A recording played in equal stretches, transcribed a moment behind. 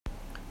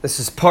This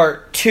is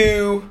part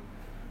 2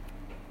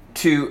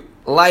 to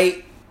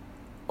light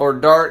or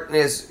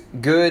darkness,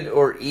 good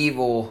or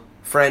evil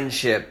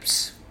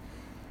friendships.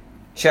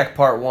 Check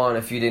part 1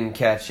 if you didn't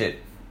catch it.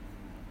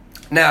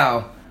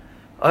 Now,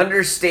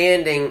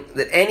 understanding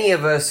that any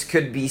of us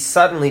could be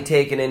suddenly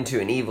taken into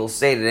an evil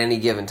state at any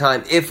given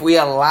time if we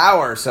allow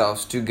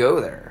ourselves to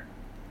go there.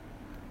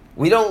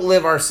 We don't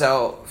live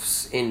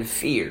ourselves in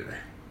fear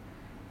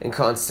and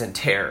constant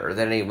terror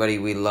that anybody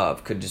we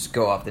love could just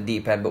go off the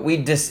deep end, but we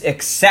just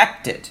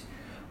accept it.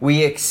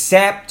 We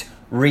accept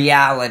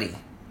reality.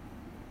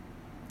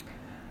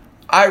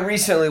 I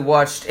recently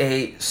watched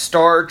a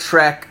Star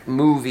Trek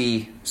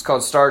movie. It's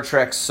called Star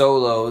Trek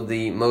Solo,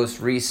 the most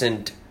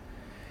recent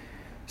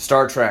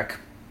Star Trek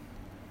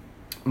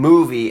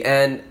movie,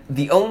 and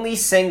the only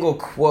single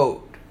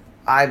quote,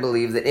 I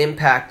believe, that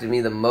impacted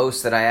me the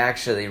most that I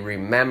actually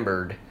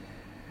remembered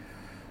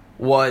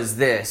was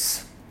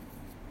this: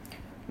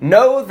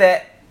 know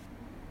that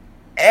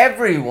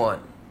everyone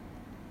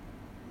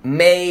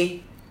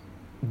may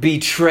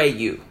betray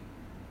you,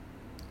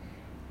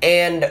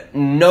 and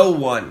no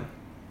one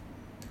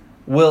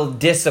will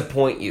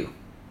disappoint you.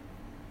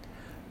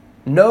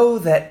 Know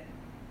that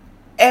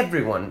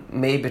everyone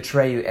may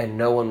betray you, and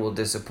no one will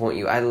disappoint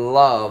you. I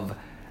love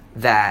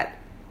that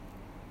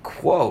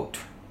quote.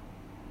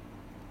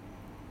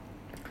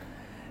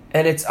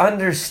 And it's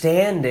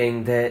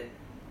understanding that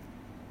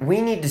we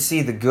need to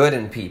see the good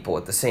in people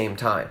at the same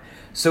time.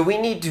 So we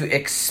need to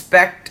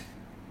expect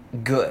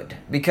good.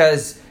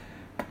 Because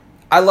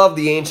I love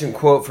the ancient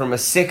quote from a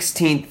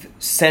 16th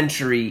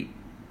century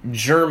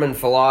German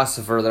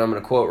philosopher that I'm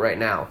going to quote right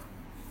now.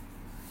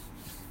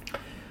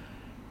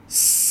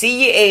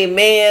 See a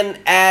man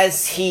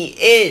as he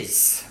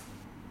is,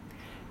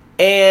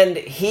 and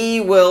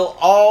he will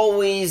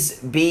always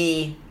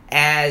be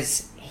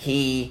as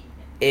he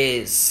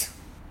is.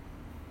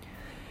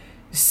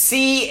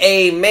 See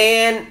a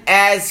man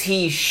as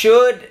he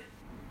should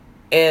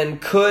and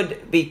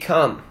could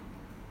become,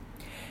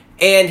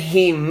 and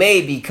he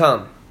may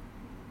become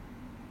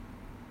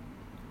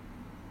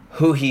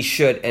who he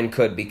should and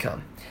could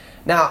become.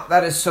 Now,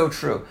 that is so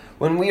true.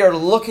 When we are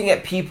looking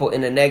at people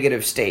in a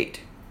negative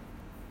state,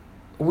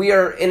 we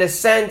are, in a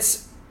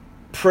sense,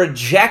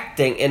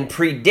 projecting and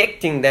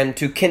predicting them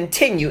to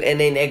continue in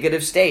a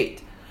negative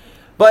state.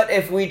 But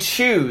if we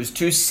choose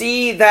to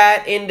see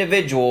that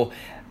individual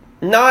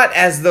not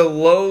as the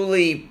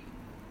lowly,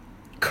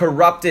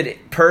 corrupted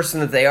person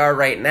that they are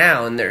right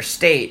now in their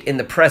state, in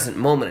the present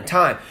moment in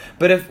time,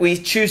 but if we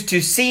choose to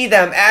see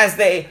them as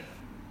they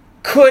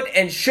could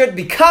and should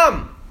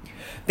become,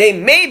 they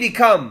may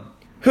become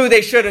who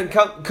they should and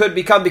could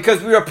become,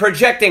 because we are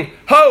projecting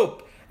hope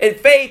and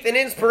faith and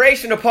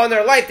inspiration upon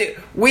their life, that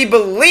we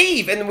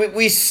believe and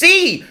we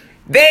see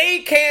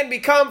they can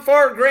become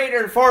far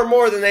greater and far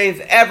more than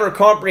they've ever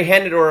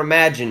comprehended or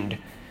imagined.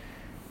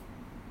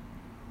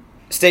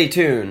 Stay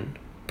tuned.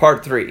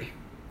 Part 3.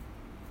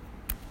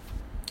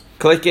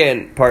 Click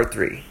in part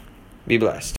 3. Be blessed.